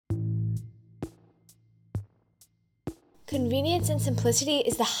Convenience and simplicity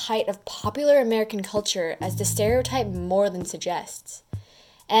is the height of popular American culture, as the stereotype more than suggests.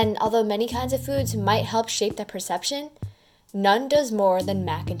 And although many kinds of foods might help shape that perception, none does more than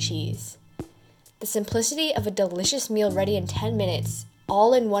mac and cheese. The simplicity of a delicious meal ready in 10 minutes,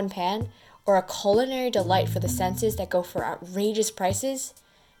 all in one pan, or a culinary delight for the senses that go for outrageous prices,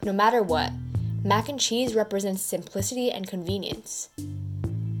 no matter what, mac and cheese represents simplicity and convenience.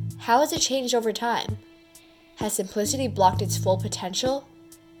 How has it changed over time? Has simplicity blocked its full potential?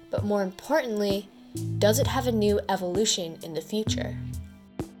 But more importantly, does it have a new evolution in the future?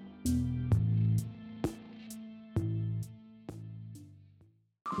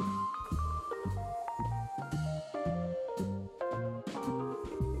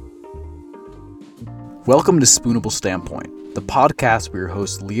 Welcome to Spoonable Standpoint, the podcast where your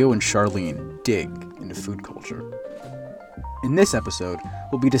hosts Leo and Charlene dig into food culture. In this episode,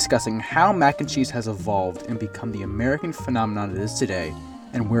 we'll be discussing how mac and cheese has evolved and become the American phenomenon it is today,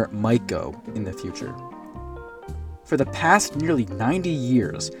 and where it might go in the future. For the past nearly 90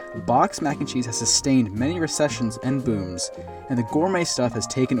 years, boxed mac and cheese has sustained many recessions and booms, and the gourmet stuff has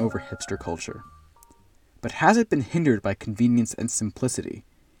taken over hipster culture. But has it been hindered by convenience and simplicity?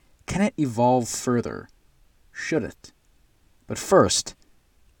 Can it evolve further? Should it? But first,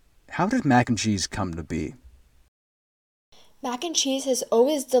 how did mac and cheese come to be? Mac and cheese has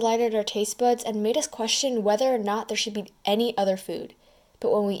always delighted our taste buds and made us question whether or not there should be any other food.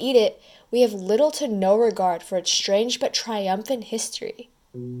 But when we eat it, we have little to no regard for its strange but triumphant history.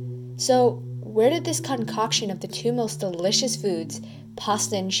 So, where did this concoction of the two most delicious foods,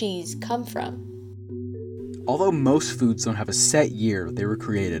 pasta and cheese, come from? Although most foods don't have a set year they were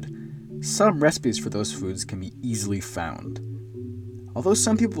created, some recipes for those foods can be easily found. Although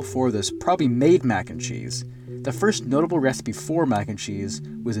some people before this probably made mac and cheese, the first notable recipe for mac and cheese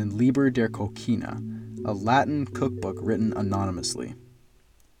was in Liber der Coquina, a Latin cookbook written anonymously.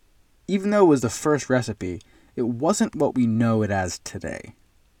 Even though it was the first recipe, it wasn't what we know it as today.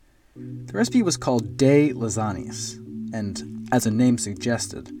 The recipe was called De Lasagnas, and, as the name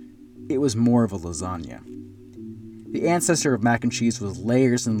suggested, it was more of a lasagna. The ancestor of mac and cheese was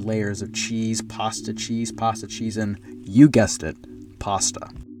layers and layers of cheese, and, you guessed it, pasta.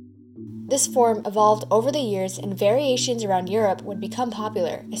 This form evolved over the years, and variations around Europe would become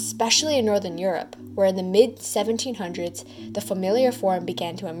popular, especially in Northern Europe, where in the mid-1700s the familiar form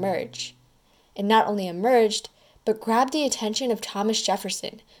began to emerge. It not only emerged, but grabbed the attention of Thomas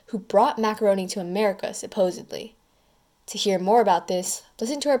Jefferson, who brought macaroni to America, supposedly. To hear more about this,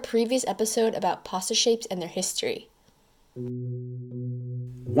 listen to our previous episode about pasta shapes and their history.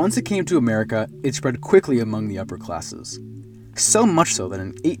 Once it came to America, it spread quickly among the upper classes. So much so that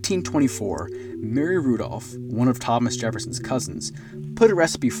in 1824, Mary Rudolph, one of Thomas Jefferson's cousins, put a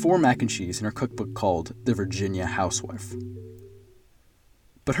recipe for mac and cheese in her cookbook called The Virginia Housewife.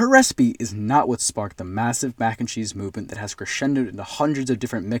 But her recipe is not what sparked the massive mac and cheese movement that has crescendoed into hundreds of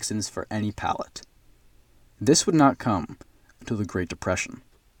different mix-ins for any palate. This would not come until the Great Depression.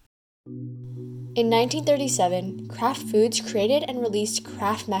 In 1937, Kraft Foods created and released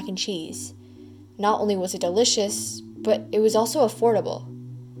Kraft Mac and Cheese. Not only was it delicious, but it was also affordable.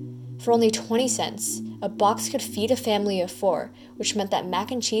 For only 20 cents, a box could feed a family of 4, which meant that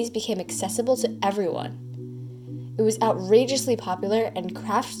mac and cheese became accessible to everyone. It was outrageously popular, and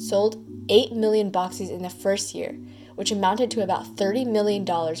Kraft sold 8 million boxes in the first year, which amounted to about $30 million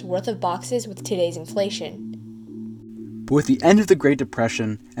worth of boxes with today's inflation. But with the end of the Great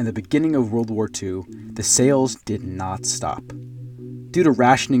Depression and the beginning of World War II, the sales did not stop. Due to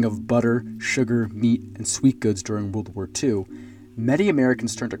rationing of butter, sugar, meat, and sweet goods during World War II, many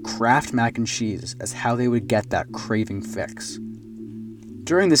Americans turned to Kraft mac and cheese as how they would get that craving fix.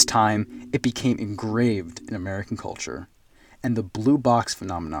 During this time, it became engraved in American culture, and the blue box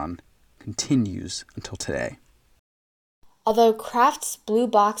phenomenon continues until today. Although Kraft's blue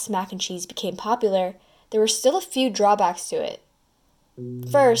box mac and cheese became popular, there were still a few drawbacks to it.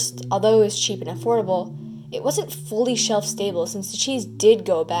 First, although it was cheap and affordable, it wasn't fully shelf-stable since the cheese did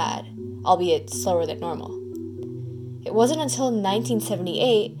go bad, albeit slower than normal. It wasn't until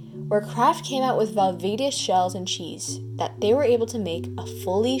 1978, where Kraft came out with Velveeta shells and cheese, that they were able to make a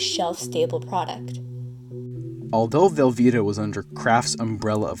fully shelf-stable product. Although Velveeta was under Kraft's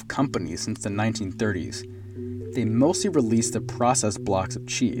umbrella of companies since the 1930s, they mostly released the processed blocks of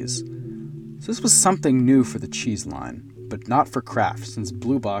cheese. So this was something new for the cheese line, but not for Kraft since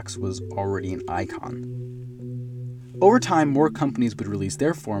Blue Box was already an icon. Over time, more companies would release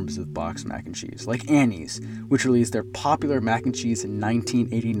their forms of boxed mac and cheese, like Annie's, which released their popular mac and cheese in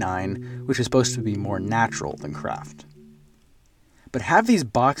 1989, which is supposed to be more natural than Kraft. But have these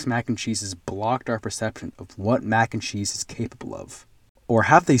boxed mac and cheeses blocked our perception of what mac and cheese is capable of? Or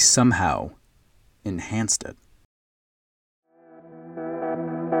have they somehow enhanced it?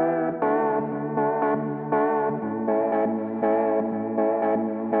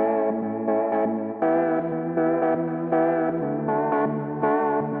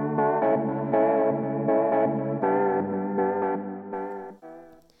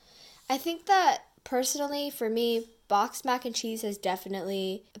 I think that personally, for me, boxed mac and cheese has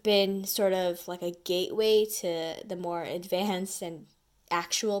definitely been sort of like a gateway to the more advanced and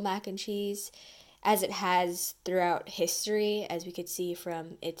actual mac and cheese, as it has throughout history, as we could see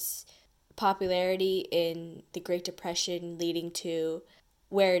from its popularity in the Great Depression leading to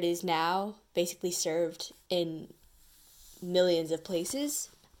where it is now, basically served in millions of places.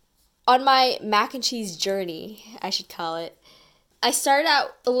 On my mac and cheese journey, I should call it, I started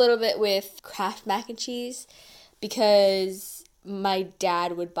out a little bit with Kraft mac and cheese because my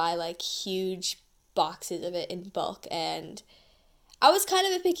dad would buy like huge boxes of it in bulk, and I was kind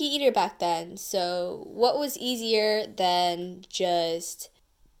of a picky eater back then. So what was easier than just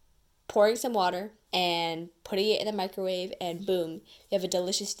pouring some water and putting it in the microwave, and boom, you have a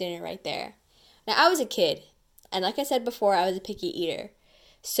delicious dinner right there. Now, I was a kid, and like I said before, I was a picky eater.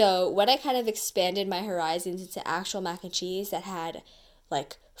 So when I kind of expanded my horizons into actual mac and cheese that had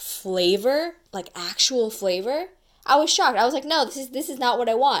like flavor, like actual flavor, I was shocked. I was like, no, this is not what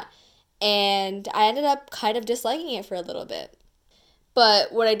I want. And I ended up kind of disliking it for a little bit.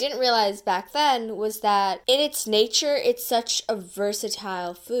 But what I didn't realize back then was that in its nature, it's such a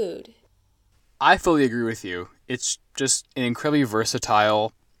versatile food. I fully agree with you. It's just an incredibly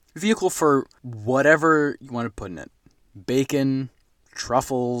versatile vehicle for whatever you want to put in it. Bacon,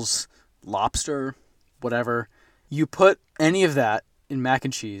 truffles, lobster, whatever. You put any of that in mac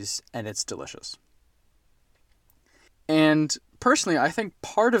and cheese and it's delicious. And personally, I think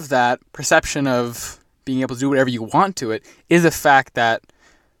part of that perception of being able to do whatever you want to it is the fact that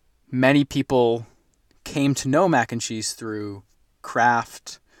many people came to know mac and cheese through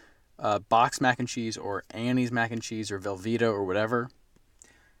Kraft, boxed mac and cheese, or Annie's mac and cheese, or Velveeta, or whatever.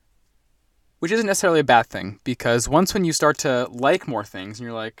 Which isn't necessarily a bad thing, because once when you start to like more things, and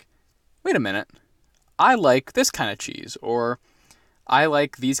you're like, wait a minute, I like this kind of cheese, or I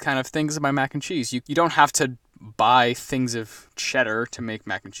like these kind of things in my mac and cheese. You don't have to buy things of cheddar to make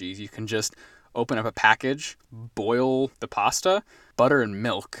mac and cheese. You can just open up a package, boil the pasta, butter and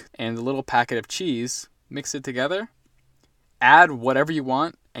milk, and a little packet of cheese, mix it together, add whatever you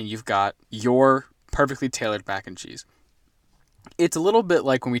want, and you've got your perfectly tailored mac and cheese. It's a little bit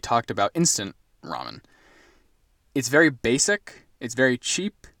like when we talked about instant ramen. It's very basic, it's very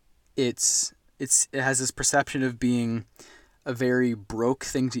cheap, it has this perception of being a very broke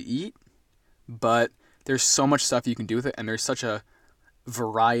thing to eat, but there's so much stuff you can do with it, and there's such a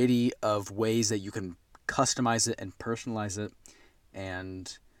variety of ways that you can customize it and personalize it,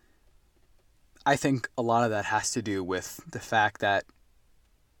 and I think a lot of that has to do with the fact that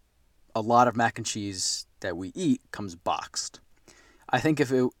a lot of mac and cheese that we eat comes boxed. I think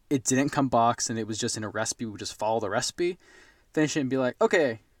if it didn't come boxed and it was just in a recipe, we would just follow the recipe, finish it and be like,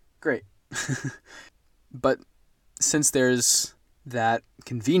 okay, great. But since there's that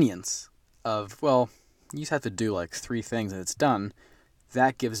convenience of, well, you just have to do like 3 things and it's done,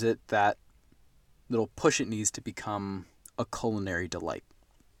 that gives it that little push it needs to become a culinary delight.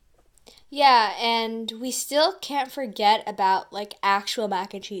 Yeah, and we still can't forget about like actual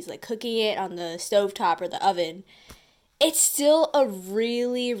mac and cheese, like cooking it on the stovetop or the oven. It's still a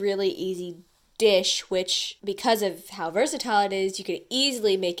really, really easy dish, which, because of how versatile it is, you could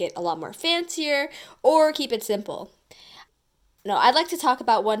easily make it a lot more fancier or keep it simple. No, I'd like to talk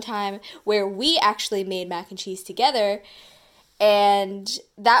about one time where we actually made mac and cheese together, and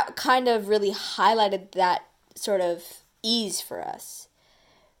that kind of really highlighted that sort of ease for us.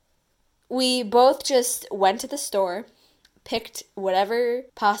 We both just went to the store, picked whatever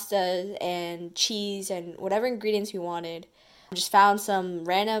pasta and cheese and whatever ingredients we wanted. Just found some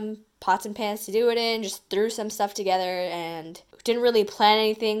random pots and pans to do it in, just threw some stuff together and didn't really plan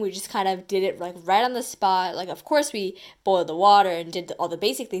anything. We just kind of did it like right on the spot. Like, of course we boiled the water and did all the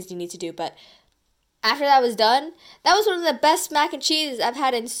basic things you need to do, but after that was done, that was one of the best mac and cheese I've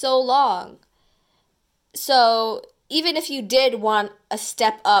had in so long. So even if you did want a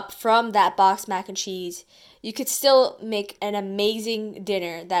step up from that boxed mac and cheese, you could still make an amazing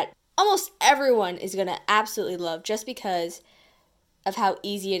dinner that almost everyone is going to absolutely love just because of how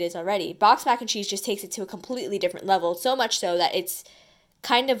easy it is already. Boxed mac and cheese just takes it to a completely different level, so much so that it's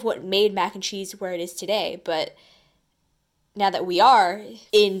kind of what made mac and cheese where it is today. But now that we are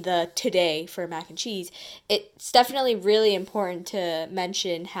in the today for mac and cheese, it's definitely really important to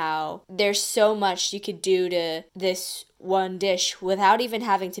mention how there's so much you could do to this one dish without even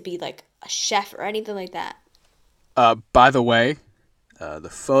having to be like a chef or anything like that. By the way, the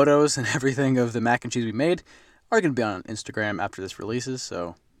photos and everything of the mac and cheese we made are going to be on Instagram after this releases,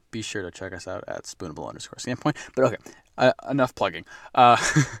 so be sure to check us out at spoonable_standpoint. But okay, enough plugging.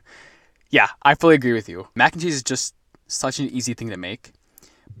 Yeah, I fully agree with you. Mac and cheese is just such an easy thing to make,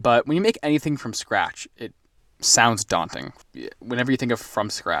 but when you make anything from scratch, it sounds daunting. Whenever you think of from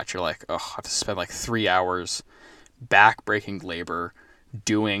scratch, you're like, oh, I have to spend like 3 hours back-breaking labor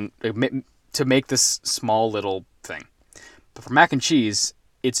doing to make this small little thing. But for mac and cheese,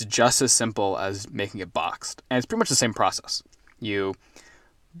 it's just as simple as making it boxed, and it's pretty much the same process. You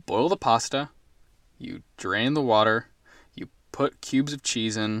boil the pasta, you drain the water, you put cubes of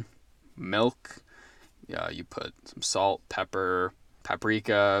cheese in, milk, you put some salt, pepper,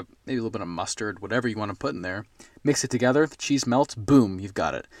 paprika, maybe a little bit of mustard, whatever you want to put in there. Mix it together, the cheese melts, boom, you've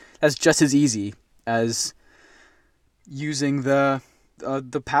got it. That's just as easy as using the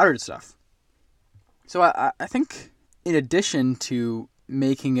powdered stuff. So I think in addition to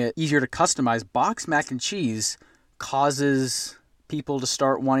making it easier to customize, boxed mac and cheese causes people to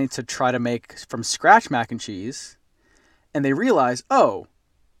start wanting to try to make from scratch mac and cheese, and they realize, oh,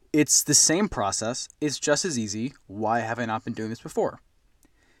 it's the same process, it's just as easy, why have I not been doing this before?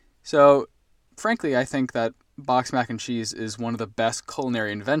 So, frankly, I think that boxed mac and cheese is one of the best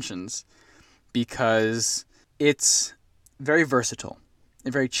culinary inventions because it's very versatile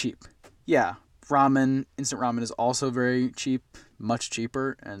and very cheap. Yeah, instant ramen is also very cheap, much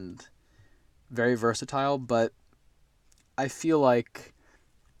cheaper, and very versatile, but I feel like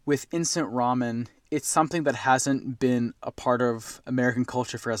with instant ramen, it's something that hasn't been a part of American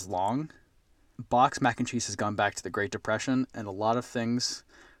culture for as long. Boxed mac and cheese has gone back to the Great Depression, and a lot of things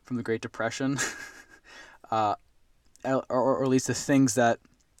from the Great Depression, or at least the things that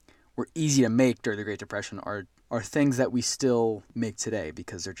were easy to make during the Great Depression, are things that we still make today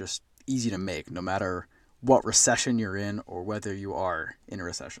because they're just easy to make, no matter what recession you're in or whether you are in a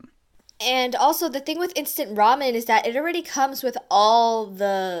recession. And also, the thing with instant ramen is that it already comes with all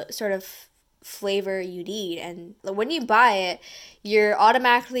the sort of flavor you need. And when you buy it, you're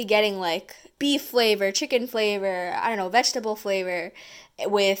automatically getting like beef flavor, chicken flavor, I don't know, vegetable flavor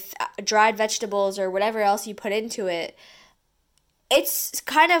with dried vegetables or whatever else you put into it. It's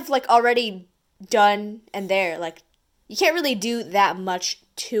kind of like already done and there. Like, you can't really do that much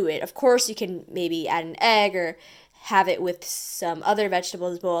to it. Of course, you can maybe add an egg or have it with some other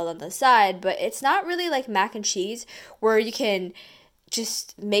vegetables boiled on the side, but it's not really like mac and cheese where you can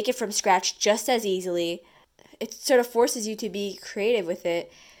just make it from scratch just as easily. It sort of forces you to be creative with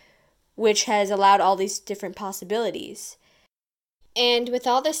it, which has allowed all these different possibilities. And with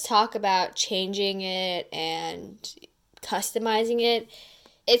all this talk about changing it and customizing it,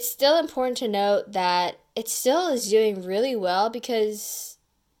 it's still important to note that it still is doing really well because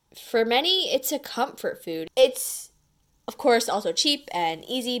for many, it's a comfort food. It's, of course, also cheap and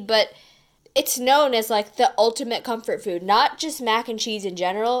easy, but it's known as like the ultimate comfort food. Not just mac and cheese in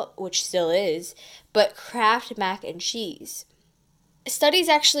general, which still is, but Kraft mac and cheese. Studies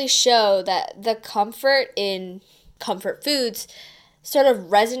actually show that the comfort in comfort foods sort of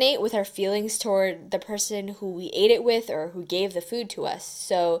resonate with our feelings toward the person who we ate it with or who gave the food to us.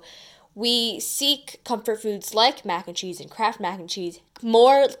 So we seek comfort foods like mac and cheese and Kraft mac and cheese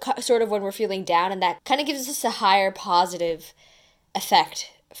more sort of when we're feeling down, and that kind of gives us a higher positive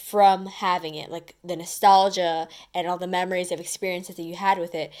effect from having it, like the nostalgia and all the memories of experiences that you had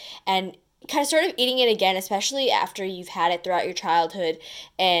with it, and kind of sort of eating it again, especially after you've had it throughout your childhood,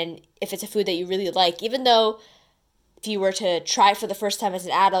 and if it's a food that you really like, even though if you were to try it for the first time as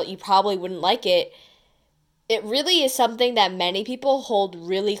an adult, you probably wouldn't like it. It really is something that many people hold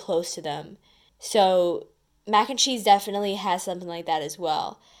really close to them. So mac and cheese definitely has something like that as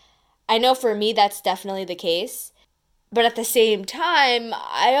well. I know for me that's definitely the case. But at the same time,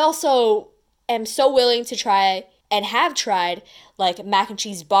 I also am so willing to try and have tried like mac and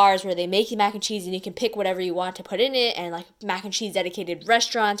cheese bars where they make you mac and cheese and you can pick whatever you want to put in it, and like mac and cheese dedicated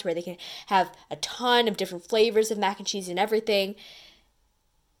restaurants where they can have a ton of different flavors of mac and cheese and everything.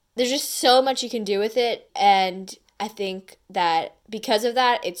 There's just so much you can do with it, and I think that because of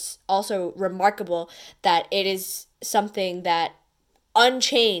that, it's also remarkable that it is something that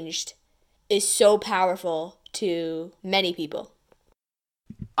unchanged is so powerful to many people.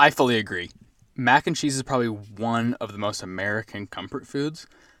 I fully agree. Mac and cheese is probably one of the most American comfort foods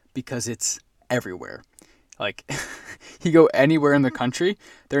because it's everywhere. Like, you go anywhere in the country,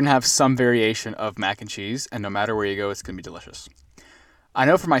 they're going to have some variation of mac and cheese, and no matter where you go, it's going to be delicious. I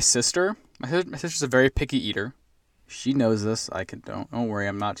know for my sister's a very picky eater. She knows this. Don't worry,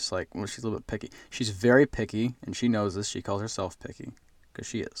 I'm not just like, well, she's a little bit picky. She's very picky, and she knows this. She calls herself picky, because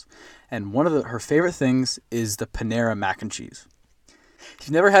she is. And one of her favorite things is the Panera mac and cheese. If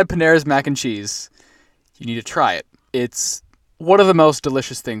you've never had Panera's mac and cheese, you need to try it. It's one of the most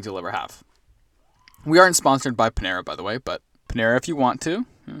delicious things you'll ever have. We aren't sponsored by Panera, by the way, but Panera, if you want to,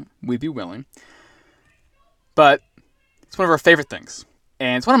 we'd be willing. But it's one of our favorite things.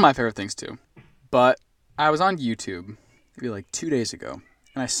 And it's one of my favorite things, too. But I was on YouTube, maybe like 2 days ago,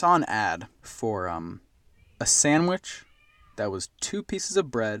 and I saw an ad for a sandwich that was 2 pieces of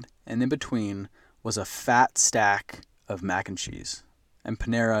bread, and in between was a fat stack of mac and cheese. And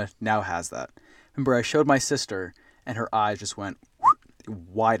Panera now has that. Remember, I showed my sister, and her eyes just went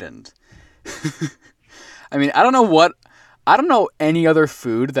widened. I mean, I don't know any other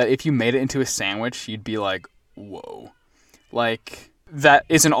food that if you made it into a sandwich, you'd be like, whoa. Like, that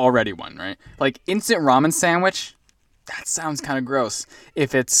isn't already one, right? Like, instant ramen sandwich, that sounds kind of gross.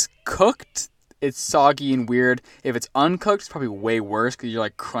 If it's cooked, it's soggy and weird. If it's uncooked, it's probably way worse because you're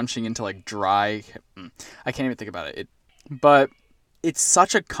like crunching into like dry. I can't even think about it. But it's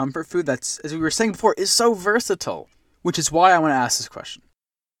such a comfort food that's, as we were saying before, is so versatile. Which is why I want to ask this question.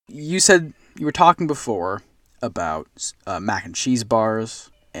 You said you were talking before about mac and cheese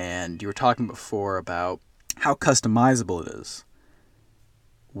bars, and you were talking before about how customizable it is.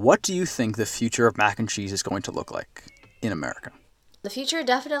 What do you think the future of mac and cheese is going to look like in America? The future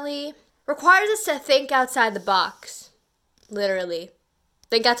definitely requires us to think outside the box. Literally.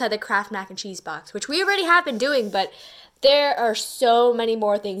 Think outside the Kraft mac and cheese box, which we already have been doing, but there are so many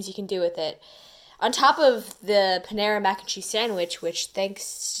more things you can do with it. On top of the Panera mac and cheese sandwich, which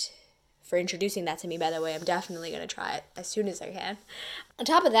thanks for introducing that to me, by the way, I'm definitely going to try it as soon as I can. On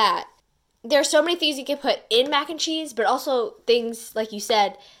top of that, there are so many things you can put in mac and cheese, but also things, like you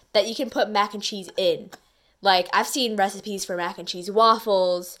said, that you can put mac and cheese in. Like, I've seen recipes for mac and cheese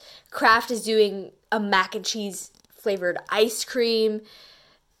waffles. Kraft is doing a mac and cheese flavored ice cream.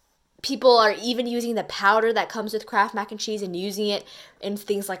 People are even using the powder that comes with Kraft mac and cheese and using it in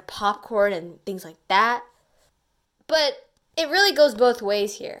things like popcorn and things like that. But it really goes both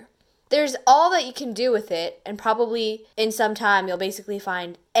ways here. There's all that you can do with it, and probably in some time you'll basically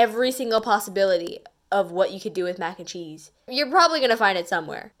find every single possibility of what you could do with mac and cheese. You're probably going to find it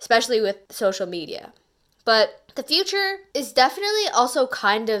somewhere, especially with social media. But the future is definitely also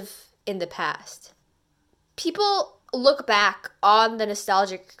kind of in the past. People look back on the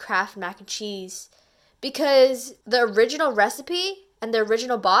nostalgic Kraft mac and cheese because the original recipe and the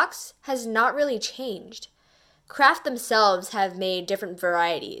original box has not really changed. Kraft themselves have made different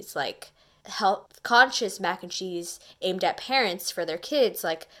varieties, like health-conscious mac and cheese aimed at parents for their kids,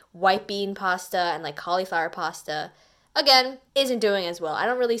 like white bean pasta and like cauliflower pasta. Again, isn't doing as well. I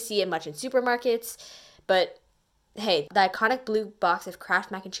don't really see it much in supermarkets, but hey, the iconic blue box of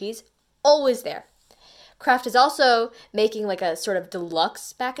Kraft mac and cheese, always there. Kraft is also making like a sort of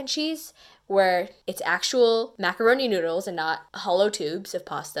deluxe mac and cheese where it's actual macaroni noodles and not hollow tubes of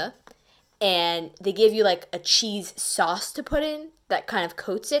pasta. And they give you like a cheese sauce to put in that kind of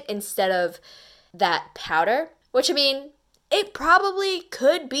coats it instead of that powder. Which, I mean, it probably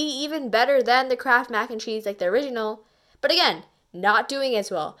could be even better than the Kraft mac and cheese like the original. But again, not doing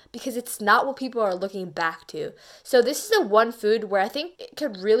as well because it's not what people are looking back to. So this is the one food where I think it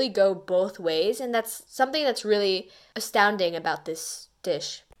could really go both ways, and that's something that's really astounding about this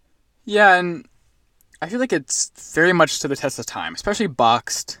dish. Yeah, and I feel like it's very much to the test of time, especially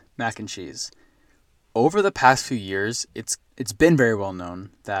boxed mac and cheese. Over the past few years, it's been very well known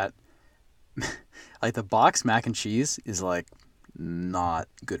that like the boxed mac and cheese is like not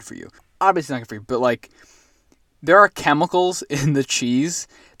good for you. Obviously not good for you, but like there are chemicals in the cheese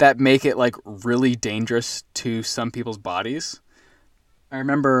that make it like really dangerous to some people's bodies. I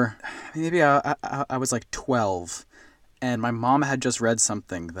remember maybe I was like 12 and my mom had just read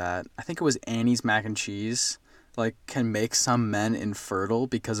something that I think it was Annie's mac and cheese like can make some men infertile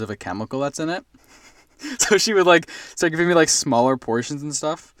because of a chemical that's in it. So she would like start giving me like smaller portions and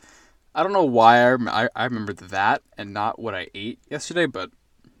stuff. I don't know why I remembered that and not what I ate yesterday, but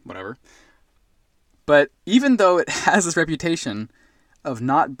whatever. But even though it has this reputation of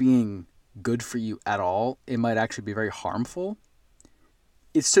not being good for you at all, it might actually be very harmful.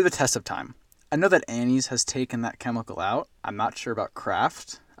 It's to the test of time. I know that Annie's has taken that chemical out. I'm not sure about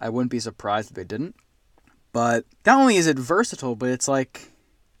Kraft. I wouldn't be surprised if they didn't. But not only is it versatile, but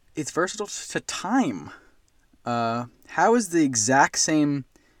it's versatile to time. How is the exact same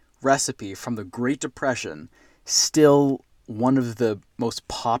recipe from the Great Depression still one of the most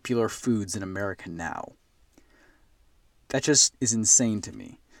popular foods in America now? That just is insane to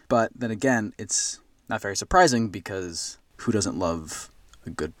me. But then again, it's not very surprising because who doesn't love a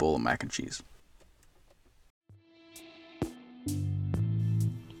good bowl of mac and cheese?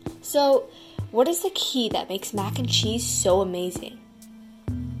 So, what is the key that makes mac and cheese so amazing?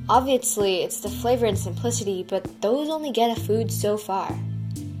 Obviously, it's the flavor and simplicity, but those only get a food so far.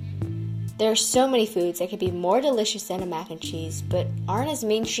 There are so many foods that could be more delicious than a mac and cheese, but aren't as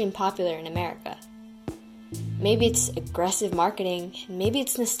mainstream popular in America. Maybe it's aggressive marketing, and maybe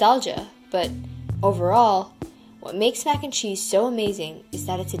it's nostalgia, but overall, what makes mac and cheese so amazing is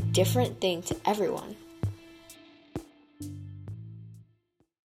that it's a different thing to everyone.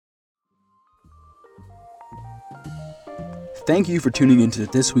 Thank you for tuning into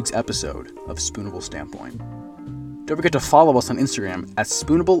this week's episode of Spoonable Standpoint. Don't forget to follow us on Instagram at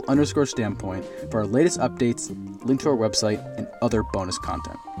spoonable_standpoint for our latest updates, link to our website, and other bonus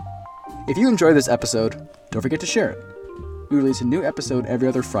content. If you enjoyed this episode, don't forget to share it. We release a new episode every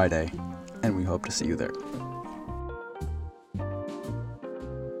other Friday, and we hope to see you there.